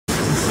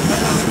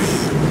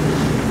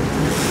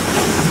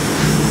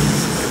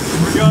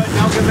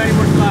give him any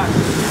more slack.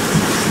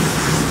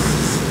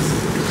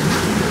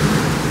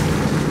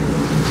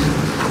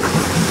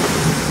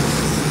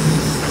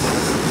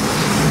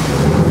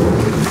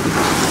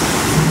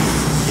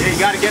 Yeah, you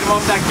got to get him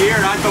off that gear,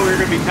 and I thought we were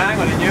going to be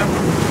tangling in you.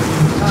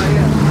 Oh,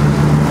 yeah.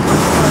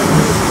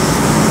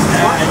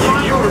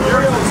 Yeah, you were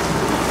real.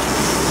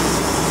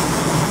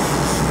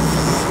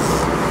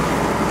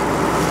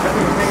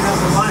 Taking out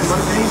the line, what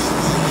it means?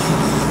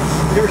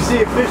 You ever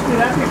see a fish do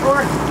that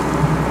before?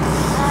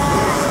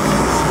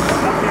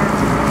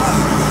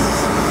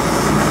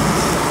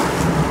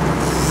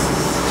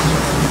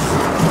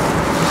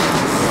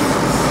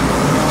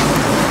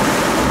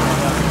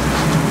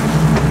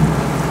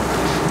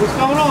 What's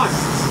going on?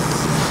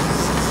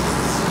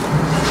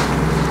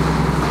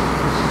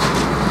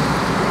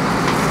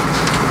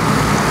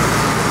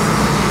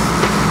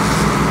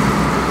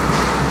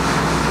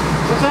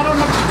 What's that on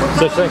the...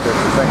 It's a sinker.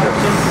 It's a sinker.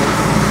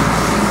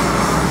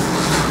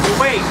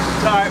 Wait,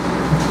 sorry.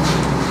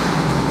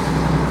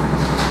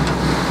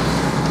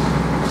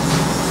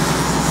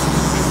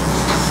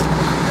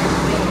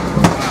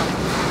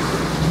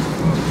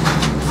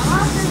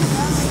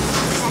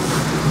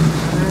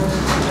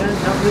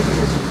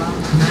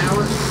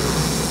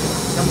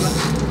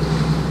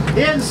 He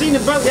hasn't seen the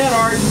boat yet,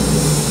 Art.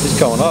 He's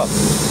going up.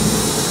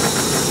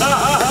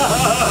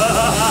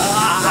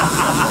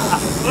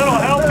 Little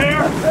help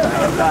here.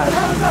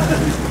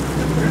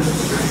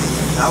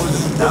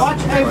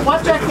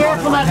 Watch that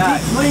gas on that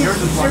teeth, please.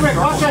 Hey, Rick,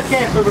 watch that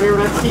gas over there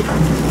with that teeth.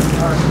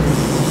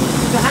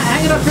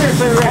 Hang it up here,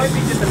 so Rick. Might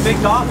be just a big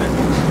dolphin.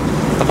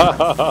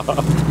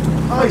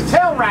 Oh, his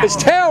tail wrap. His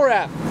tail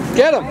wrap.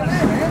 Get him.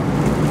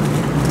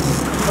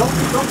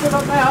 Don't get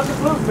up there. How's the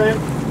flute, man?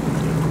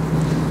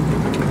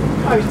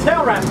 Oh, his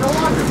tail wrap. No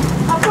wonder.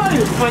 I thought he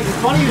was fighting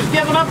funny. He was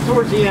giving up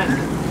towards the end.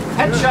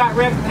 Headshot,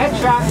 Rick.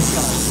 Headshot.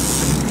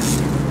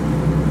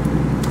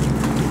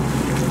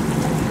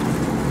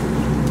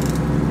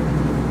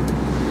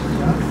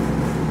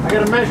 I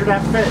gotta measure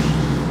that fish.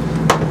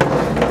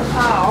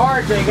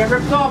 Ah, RJ got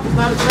ripped off. It's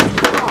not a fish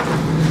at all.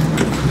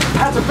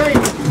 That's a baby.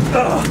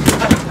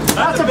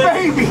 That's a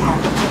baby.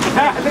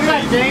 Look at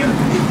that, James.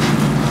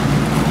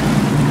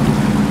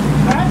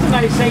 That's a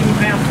nice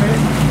 80-pound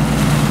fish.